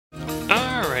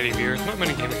Alrighty viewers,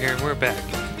 MikeMoneyGMR here, and we're back.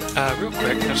 Real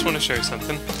quick, I just want to show you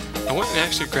something. I went and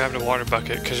actually grabbed a water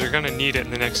bucket, because you're going to need it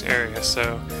in the next area,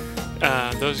 so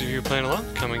those of you playing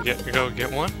along, come and go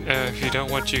get one. If you don't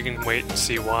want, you can wait and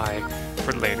see why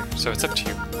for later, so it's up to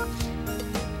you.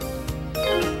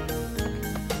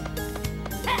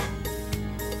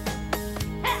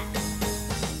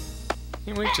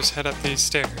 Anyway, just head up these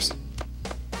stairs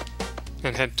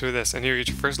and head to this, and here you get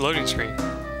your first loading screen.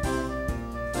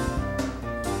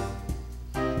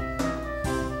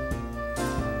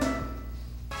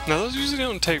 Now those usually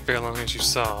don't take very long, as you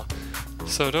saw,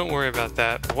 so don't worry about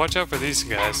that, but watch out for these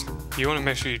guys. You want to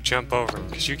make sure you jump over them,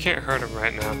 because you can't hurt them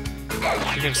right now.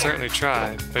 You can certainly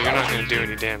try, but you're not going to do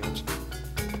any damage.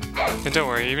 And don't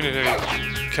worry, even if it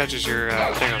catches your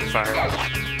thing on fire,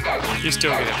 you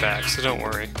still get it back, so don't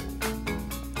worry.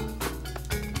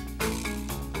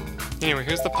 Anyway,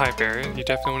 here's the pipe area. You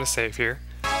definitely want to save here.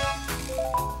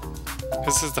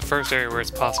 This is the first area where it's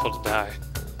possible to die.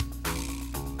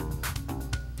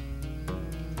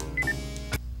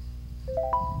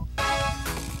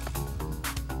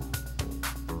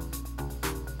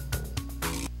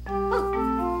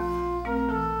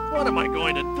 What am I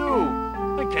going to do?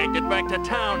 I can't get back to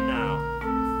town now.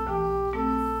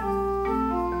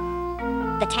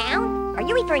 The town? Are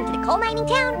you referring to the coal mining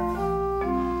town?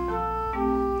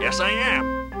 Yes, I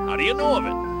am. How do you know of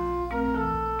it?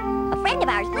 A friend of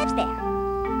ours lives there.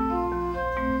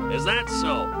 Is that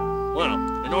so? Well,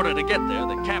 in order to get there,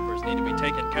 the cappers need to be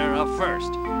taken care of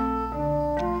first.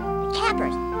 The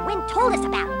cappers? Wynn told us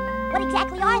about it. What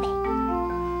exactly are they?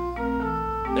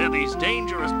 They're these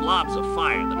dangerous blobs of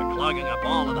fire that are clogging up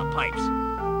all of the pipes.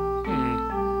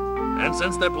 And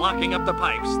since they're blocking up the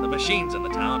pipes, the machines in the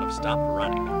town have stopped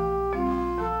running.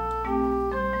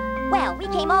 Well, we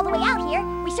came all the way out here.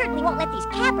 We certainly won't let these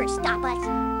cappers stop us.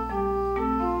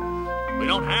 We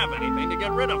don't have anything to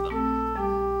get rid of them.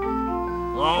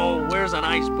 Oh, where's an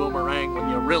ice boomerang when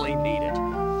you really need it?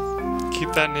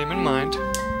 Keep that name in mind.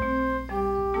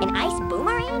 An ice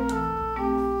boomerang?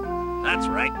 That's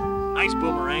right. Ice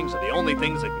boomerangs are the only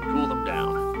things that can cool them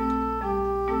down.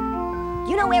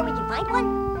 You know where we can find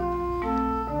one?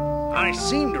 I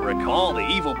seem to recall the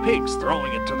evil pigs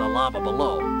throwing it to the lava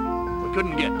below. We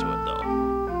couldn't get to it, though.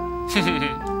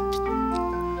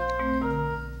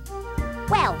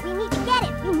 Well, we need to get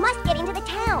it. We must get into the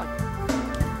town.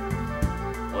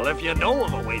 Well, if you know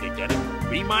of a way to get it,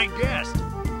 be my guest.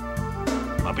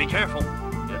 But be careful.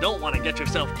 You don't want to get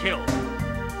yourself killed.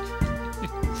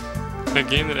 A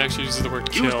game that actually uses the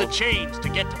word kill. Use the chains to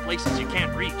get to places you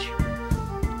can't reach.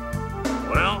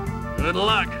 Well, good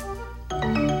luck.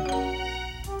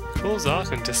 Pulls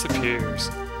off and disappears.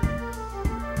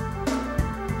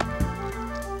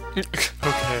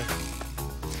 Okay.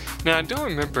 Now, I don't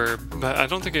remember, but I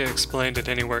don't think it explained it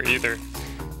anywhere either.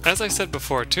 As I said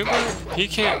before, Tomba, he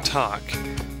can't talk.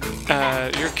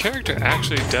 Your character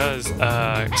actually does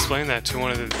explain that to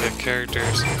one of the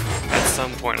characters at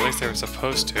some point. At least they were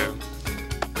supposed to.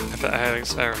 At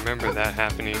least I remember that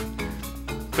happening.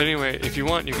 But anyway, if you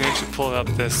want, you can actually pull up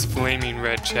this flaming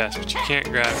red chest, but you can't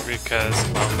grab it because,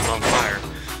 well, it's on fire.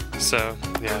 So,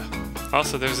 yeah.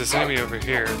 Also, there's this enemy over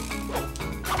here.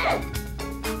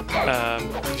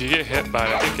 If you get hit by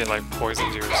it, I think it like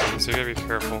poisons you or something, so you gotta be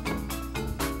careful.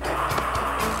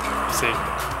 See?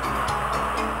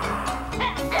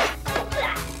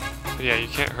 But yeah, you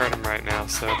can't hurt him right now,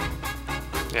 so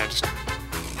yeah, just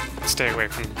stay away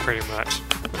from him pretty much.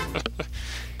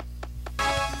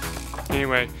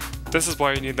 Anyway, this is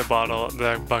why you need the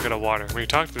bucket of water. When you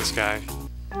talk to this guy...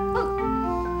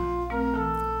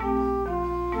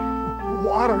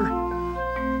 Water?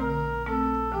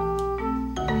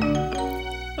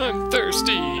 I'm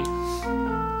thirsty!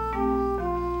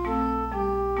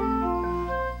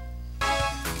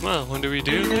 Well, what do we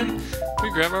do then? We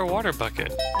grab our water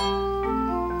bucket.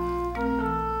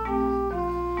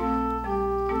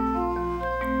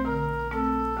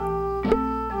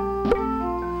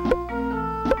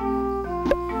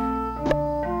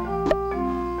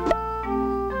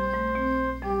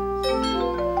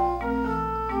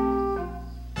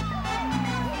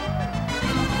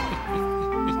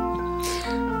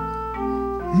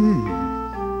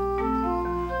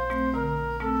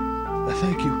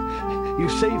 Thank you. You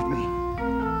saved me.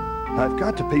 I've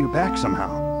got to pay you back somehow.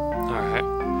 Alright.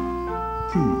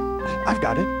 I've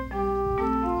got it.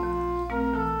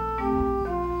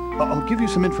 I'll give you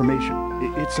some information.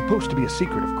 It's supposed to be a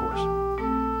secret, of course.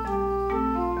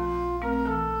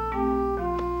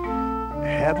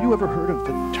 Have you ever heard of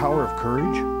the Tower of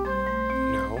Courage?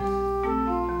 No.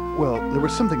 Well, there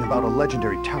was something about a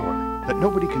legendary tower that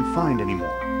nobody can find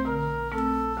anymore.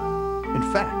 In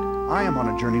fact, I am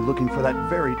on a journey looking for that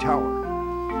very tower.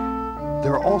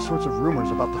 There are all sorts of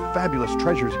rumors about the fabulous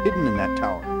treasures hidden in that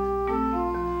tower.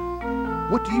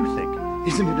 What do you think?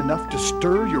 Isn't it enough to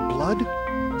stir your blood?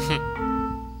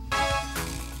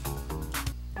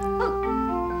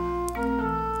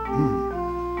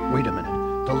 Wait a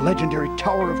minute. The legendary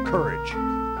Tower of Courage.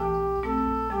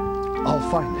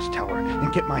 I'll find this tower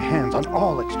and get my hands on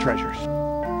all its treasures.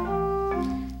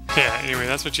 Yeah, anyway,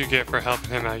 that's what you get for helping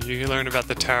him out. You learned about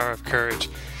the Tower of Courage.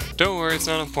 Don't worry, it's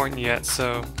not important yet,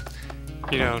 so,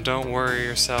 you know, don't worry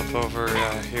yourself over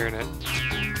hearing it.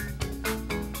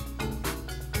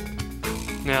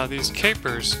 Now, these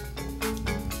capers,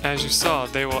 as you saw,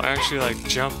 they will actually, like,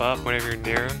 jump up whenever you're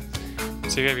near them.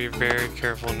 So you gotta be very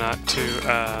careful not to,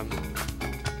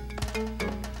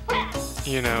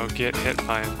 you know, get hit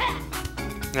by them.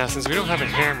 Now, since we don't have a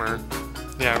hammer,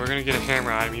 yeah, we're gonna get a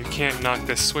hammer item. You can't knock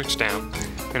this switch down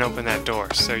and open that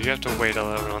door, so you have to wait a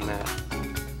little bit on that.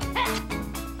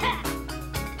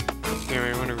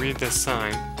 Anyway, we want to read this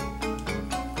sign.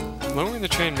 Lowering the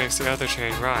train makes the other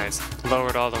train rise. Lower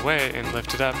it all the way and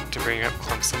lift it up to bring up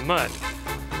clumps of mud.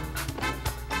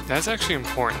 That's actually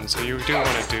important, so you do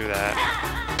want to do that.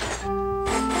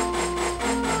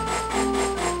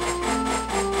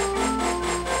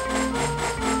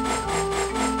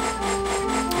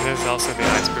 This is also the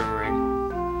ice boomerang.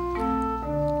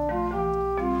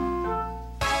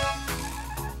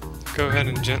 Go ahead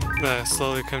and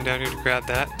slowly come down here to grab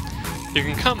that. You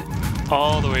can come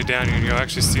all the way down here and you'll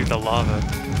actually see the lava.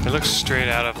 It looks straight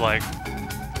out of, like,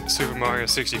 Super Mario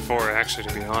 64, actually,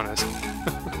 to be honest.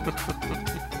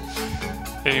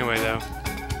 Anyway, though,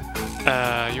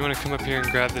 you want to come up here and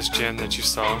grab this gem that you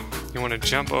saw. You want to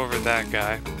jump over that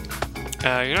guy.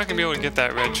 You're not going to be able to get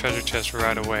that red treasure chest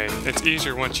right away. It's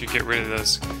easier once you get rid of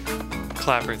those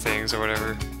clapper things or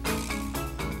whatever.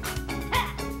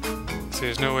 So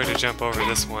there's no way to jump over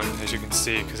this one, as you can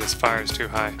see, because this fire is too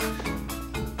high.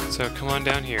 So come on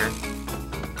down here.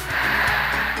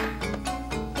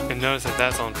 And notice that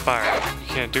that's on fire. You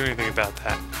can't do anything about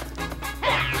that.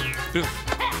 Oof.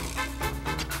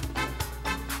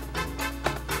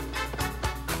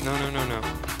 No, no, no, no.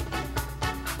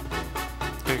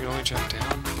 You can only jump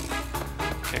down?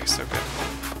 Okay, so good.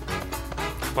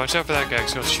 Watch out for that guy,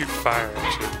 because he'll shoot fire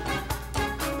at you.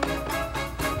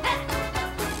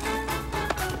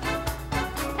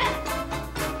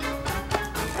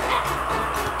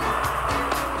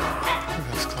 Ooh,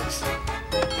 that was close.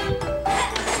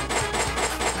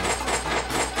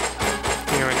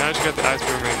 Anyway, now that you got the ice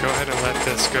boomerang, go ahead and let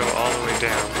this go all the way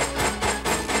down.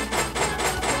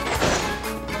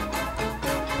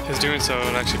 Doing so,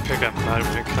 it'll actually pick up mud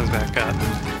when it comes back up.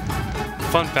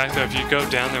 Fun fact though, if you go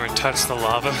down there and touch the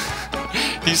lava,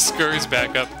 he scurries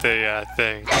back up the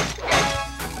thing.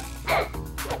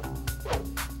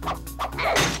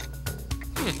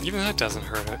 Even that doesn't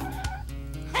hurt it.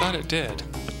 I thought it did.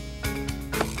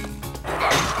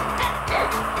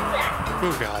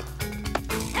 Oh god.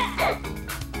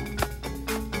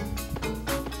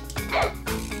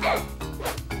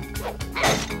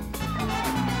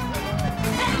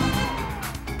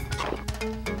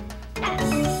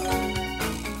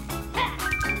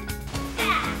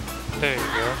 There you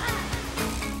go.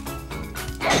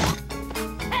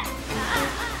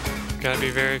 Gotta be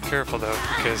very careful though,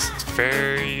 because it's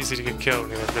very easy to get killed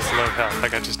when you have this low health,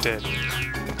 like I just did.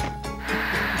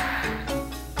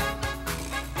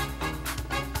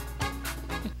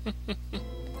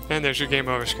 And there's your game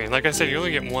over screen. Like I said, you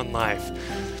only get one life.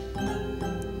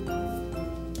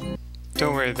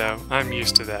 Don't worry though, I'm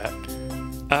used to that.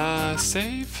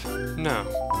 Save? No.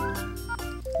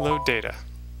 Load data.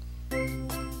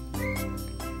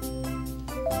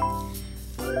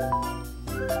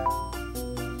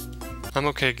 I'm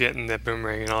okay getting the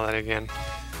boomerang and all that again,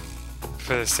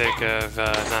 for the sake of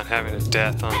not having a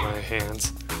death on my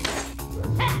hands.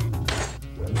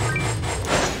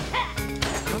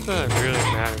 Not that it really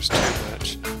matters too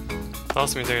much.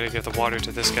 Also means I gotta give the water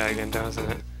to this guy again,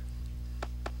 doesn't it?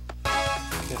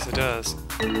 Yes, it does.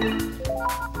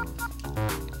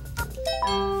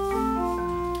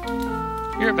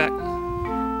 You're back.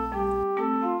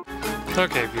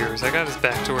 Okay, viewers, I got us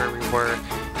back to where we were.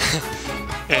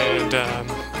 And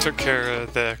took care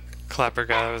of the clapper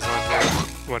guy that was on there,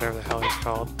 whatever the hell he's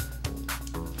called.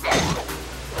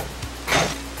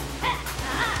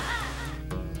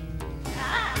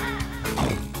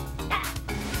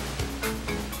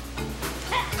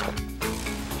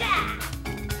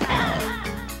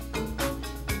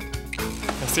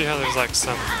 I see how there's like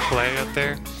some clay up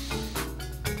there.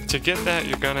 To get that,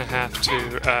 you're gonna have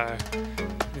to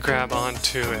grab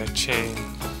onto a chain.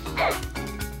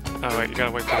 Oh wait, you gotta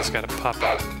wait for this guy to pop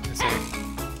up. Let's anything.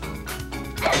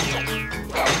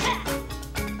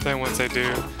 Then once they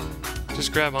do,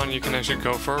 just grab on and you can actually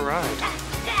go for a ride.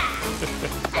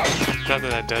 Not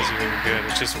that that does you any good,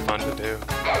 it's just fun to do.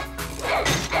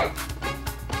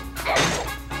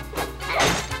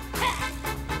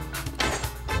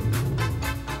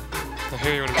 Now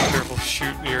here you want to be careful,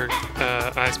 shoot your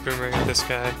ice boomerang at this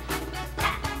guy.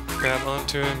 Grab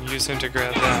onto him, use him to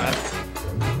grab that.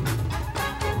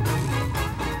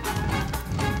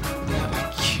 Now,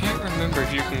 I can't remember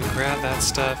if you can grab that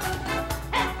stuff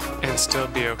and still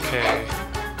be okay.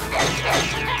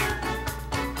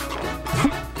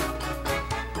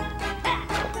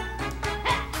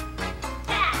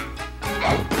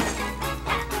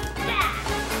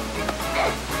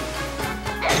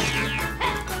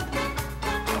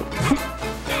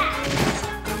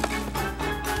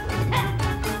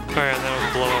 Alright,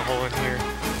 that'll blow a hole in here,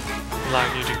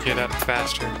 allowing you to get up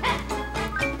faster.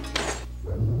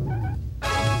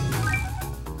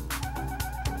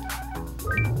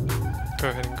 Go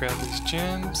ahead and grab these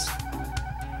gems.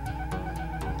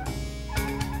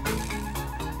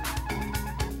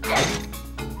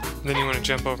 Then you want to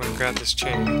jump over and grab this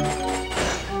chain.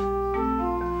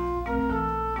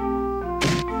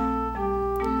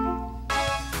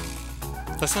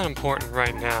 That's not important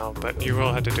right now, but you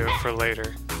will have to do it for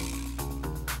later.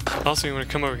 Also, you want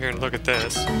to come over here and look at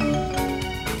this.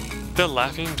 The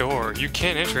laughing door. You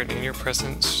can't enter it in your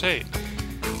present state.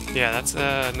 Yeah, that's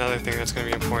another thing that's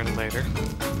going to be important later.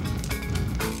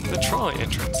 The trolley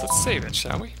entrance. Let's save it,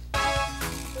 shall we?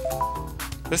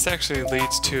 This actually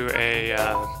leads to a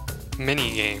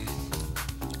mini-game.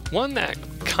 One that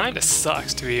kind of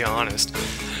sucks, to be honest.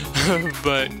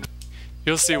 But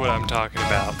you'll see what I'm talking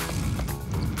about.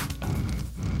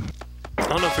 I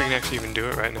don't know if we can actually even do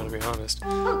it right now, to be honest.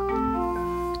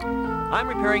 I'm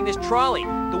repairing this trolley.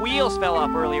 The wheels fell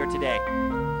off earlier today.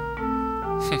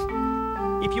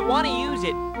 If you want to use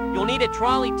it, you'll need a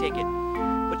trolley ticket,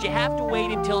 but you have to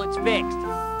wait until it's fixed.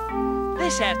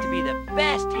 This has to be the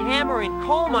best hammer in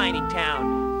coal mining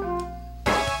town.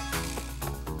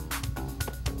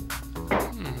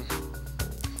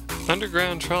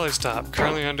 Underground trolley stop,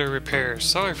 currently under repair.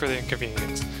 Sorry for the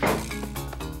inconvenience.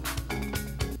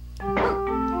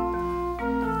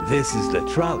 This is the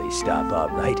trolley stop, all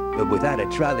right, but without a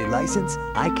trolley license,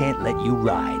 I can't let you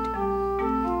ride.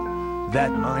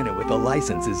 That miner with the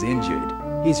license is injured.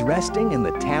 He's resting in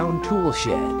the town tool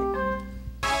shed.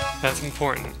 That's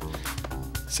important.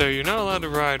 So you're not allowed to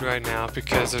ride right now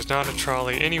because there's not a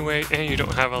trolley anyway, and you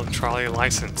don't have a trolley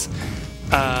license.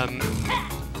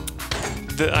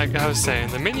 Like I was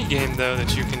saying, the mini game though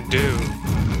that you can do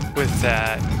with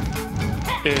that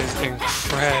is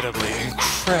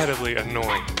incredibly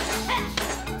annoying,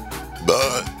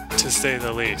 to say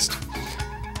the least.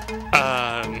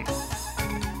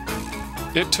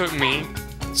 It took me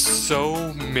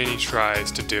so many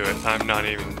tries to do it. I'm not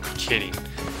even kidding.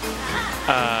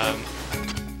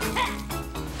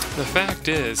 The fact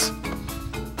is,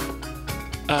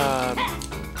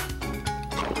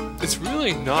 it's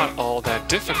really not all that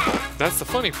difficult. That's the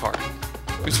funny part.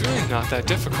 It's really not that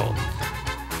difficult.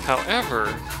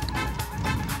 However,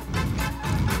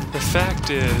 the fact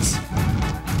is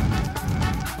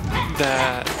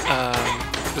that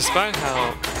despite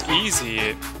how easy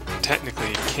it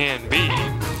technically can be,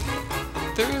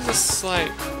 there is a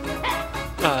slight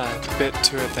bit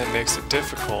to it that makes it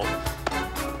difficult.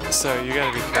 So you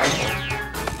gotta be careful.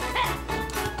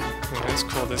 Let's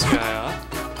pull this guy off.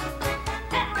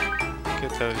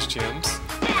 Get those gems.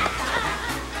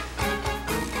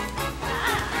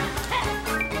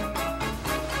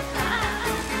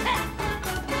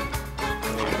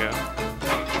 There you go.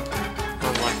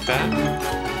 Unlock that.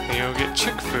 And you'll get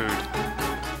chick food.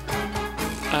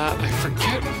 I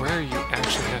forget where you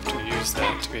actually have to use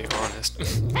that, to be honest.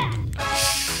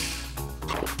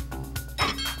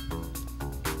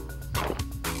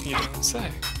 You don't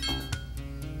say.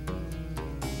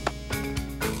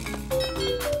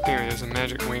 Here, there's a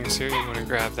magic wings here. You want to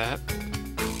grab that.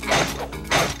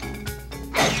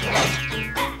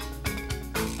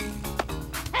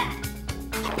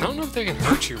 I don't know if they can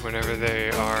hurt you whenever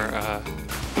they are,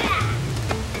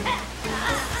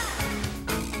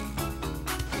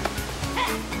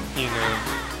 you know,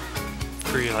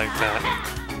 free like that.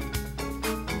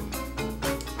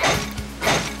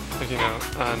 Like, you know,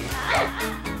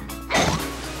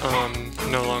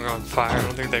 no longer on fire. I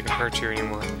don't think they can hurt you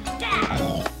anymore.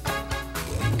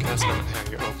 Okay, that's not how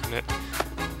you open it.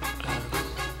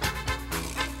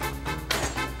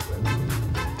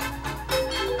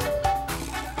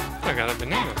 I got a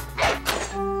banana.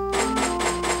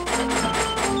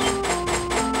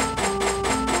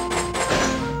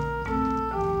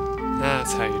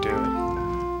 That's how you do it.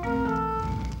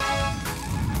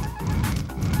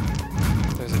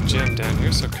 There's a gem down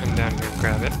here, so come down here and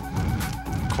grab it.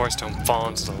 Of course, don't fall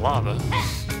into the lava.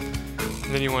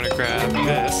 And then you want to grab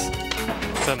this,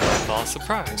 the mud ball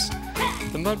surprise.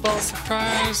 The mud ball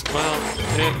surprise, well,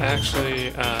 it actually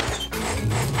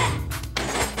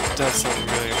does something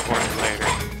really important later.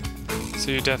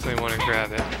 So you definitely want to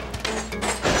grab it.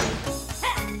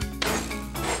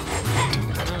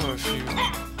 Don't know if you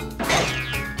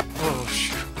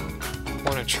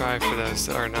want to try for those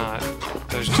or not,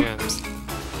 those gems.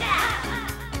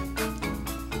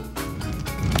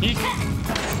 Eek.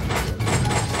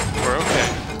 We're okay.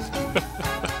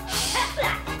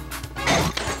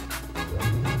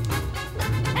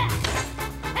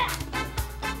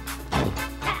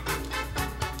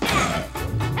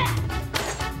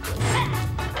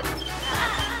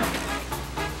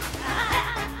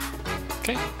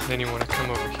 Okay, then you want to come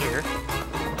over here.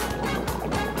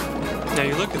 Now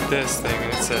you look at this thing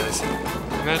and it says,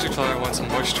 magic flower wants some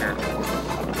moisture.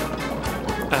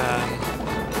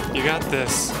 You got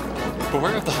this.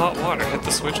 Beware of the hot water. Hit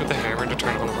the switch with the hammer to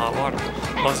turn on the hot water.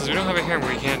 Well, since we don't have a hammer,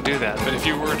 we can't do that. But if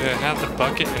you were to have the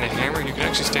bucket and a hammer, you can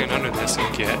actually stand under this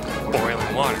and get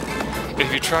boiling water. But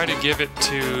if you try to give it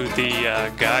to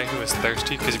the guy who is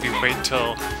thirsty, because if you wait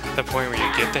till the point where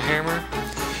you get the hammer,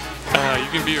 you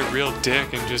can be a real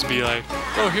dick and just be like,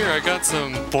 oh, here, I got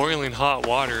some boiling hot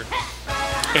water.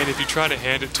 And if you try to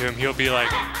hand it to him, he'll be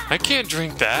like, I can't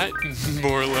drink that,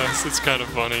 more or less. It's kind of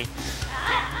funny.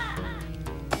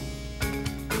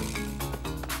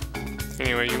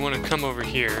 Anyway, you want to come over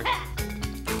here.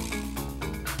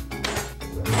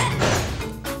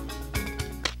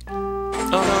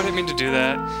 Oh no, I didn't mean to do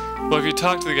that. Well, if you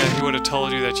talked to the guy, he would have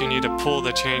told you that you need to pull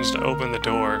the change to open the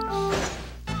door.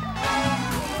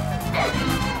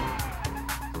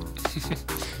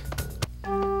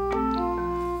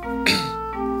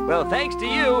 Well, thanks to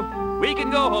you, we can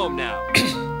go home now.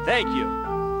 Thank you.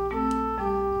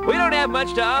 We don't have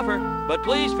much to offer, but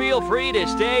please feel free to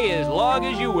stay as long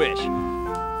as you wish.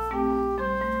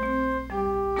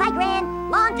 Hi, Gran.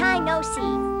 Long time no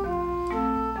see.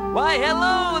 Why,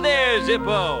 hello there,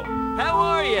 Zippo. How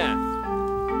are you?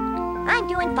 I'm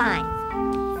doing fine.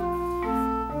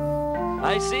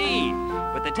 I see,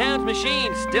 but the town's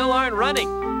machines still aren't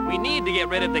running. We need to get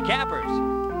rid of the cappers.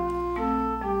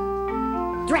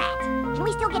 Drat. Can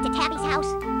we still get to Tabby's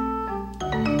house?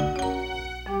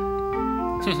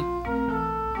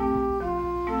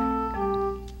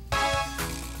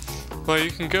 Well,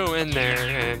 you can go in there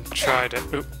and try to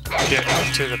get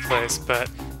to the place, but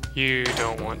you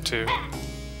don't want to.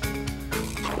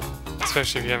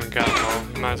 Especially if you haven't got them all.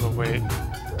 You might as well wait.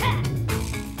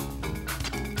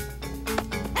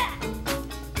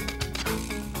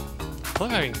 I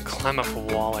love how you can climb up a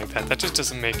wall like that. That just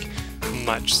doesn't make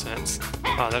much sense.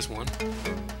 Oh, there's one.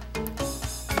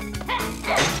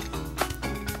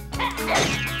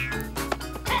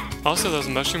 Also, those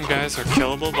mushroom guys are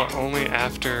killable, but only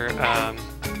after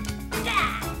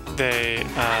they,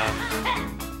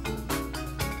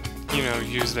 you know,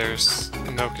 use their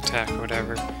milk attack or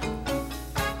whatever.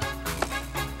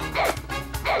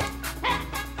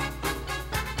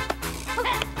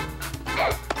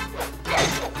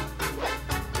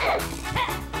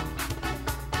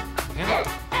 Man,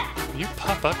 will you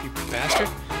pop up, you bastard?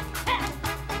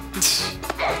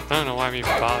 I don't know why I'm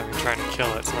even bothering trying to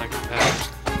kill it. It's not gonna matter.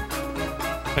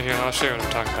 But here, I'll show you what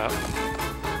I'm talking about.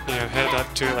 You know, head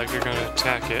up to it like you're gonna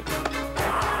attack it.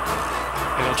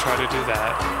 It'll try to do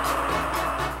that.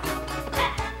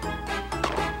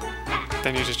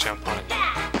 Then you just jump on it.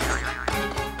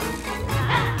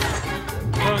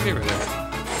 Oh, get rid of it.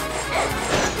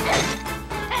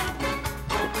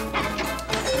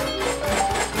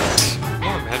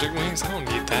 More magic wings? I don't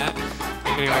need that.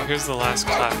 Anyway, here's the last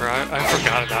clapper. I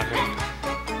forgot about him.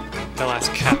 The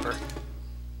last capper.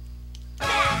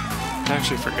 I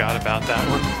actually forgot about that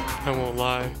one. I won't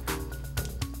lie.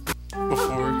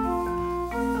 Before.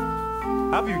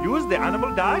 Have you used the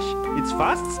animal dash? Its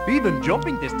fast speed and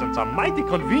jumping distance are mighty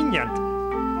convenient.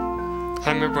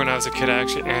 I remember when I was a kid, I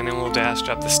actually animal dashed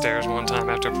up the stairs one time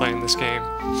after playing this game.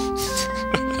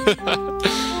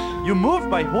 You move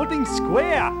by holding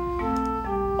square.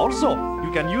 Also,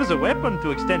 you can use a weapon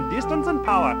to extend distance and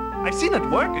power. I've seen it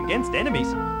work against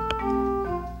enemies.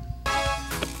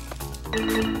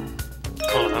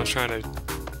 Hold on, I was trying to...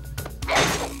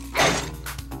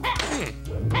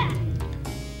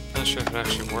 Not sure if it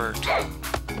actually worked.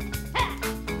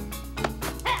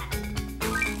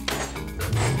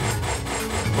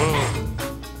 Whoa.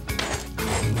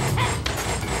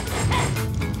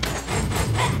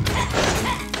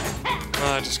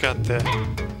 Oh, I I just got the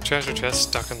treasure chest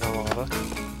stuck in the lava.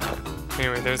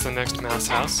 Anyway, there's the next mouse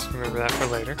house. Remember that for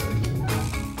later.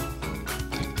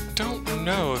 I don't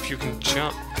know if you can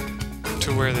jump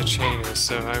to where the chain is,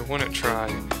 so I want to try.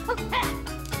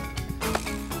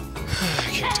 I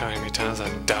can't tell you how many times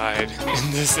I've died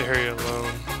in this area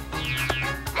alone.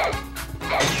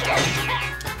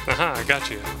 Aha, I got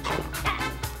you.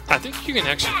 I think you can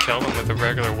actually kill them with a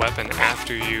regular weapon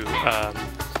after you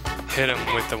hit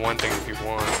them with the one thing if you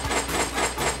want.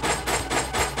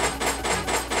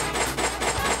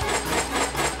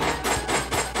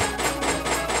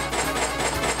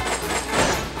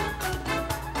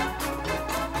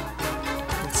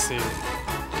 Let's see.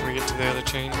 Can we get to the other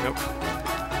chain? Nope.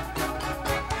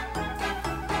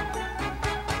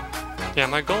 Yeah,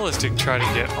 my goal is to try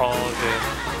to get all of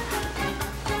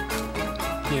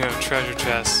the, you know, treasure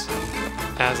chests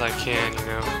as I can, you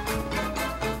know.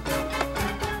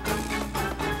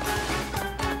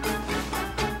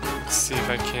 Let's see if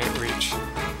I can't reach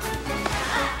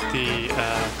the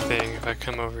thing if I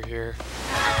come over here.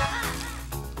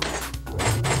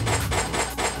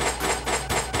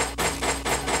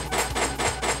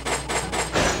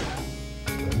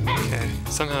 Okay,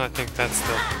 somehow I think that's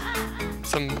the...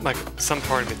 some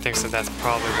part of me thinks that that's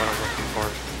probably what I'm looking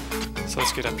for. So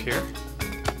let's get up here.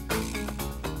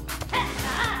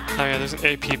 Oh yeah, there's an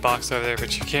AP box over there,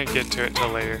 but you can't get to it until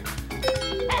later.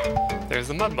 There's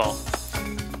the mud ball.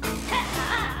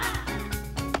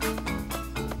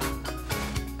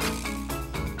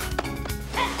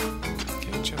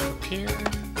 Okay, jump up here.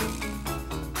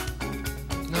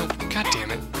 No, god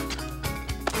damn it.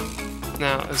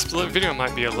 Now, this video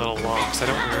might be a little long, because I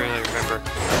don't really remember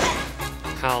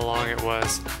how long it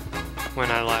was when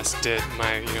I last did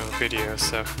my, you know, video,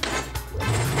 so...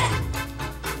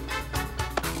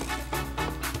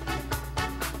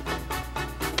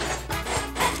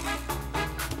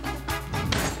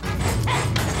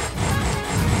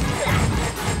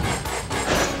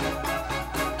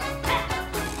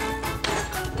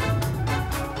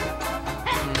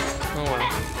 Oh well.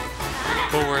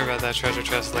 We'll worry about that treasure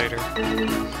chest later.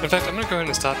 In fact, I'm going to go ahead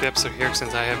and stop the episode here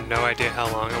since I have no idea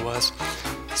how long it was.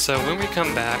 So when we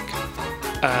come back,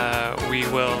 we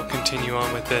will continue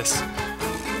on with this.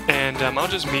 And I'll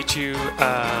just meet you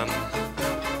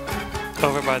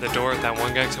over by the door with that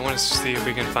one guy because I want to see if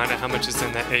we can find out how much is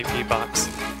in that AP box.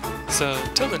 So,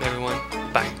 till then everyone,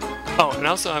 bye. Oh, and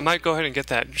also I might go ahead and get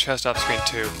that chest off screen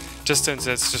too, just since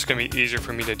it's just going to be easier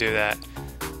for me to do that.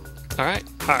 Alright,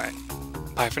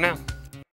 bye for now.